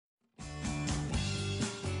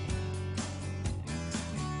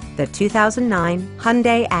the 2009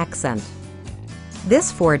 Hyundai Accent.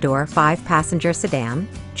 This four-door, five-passenger sedan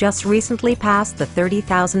just recently passed the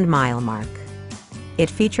 30,000-mile mark. It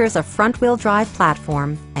features a front-wheel drive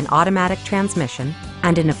platform, an automatic transmission,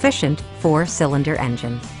 and an efficient four-cylinder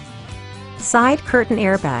engine. Side curtain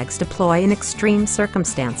airbags deploy in extreme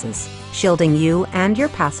circumstances, shielding you and your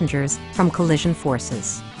passengers from collision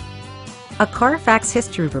forces. A Carfax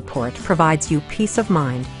history report provides you peace of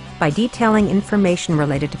mind by detailing information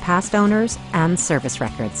related to past owners and service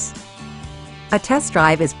records. A test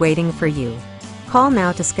drive is waiting for you. Call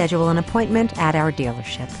now to schedule an appointment at our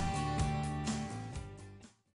dealership.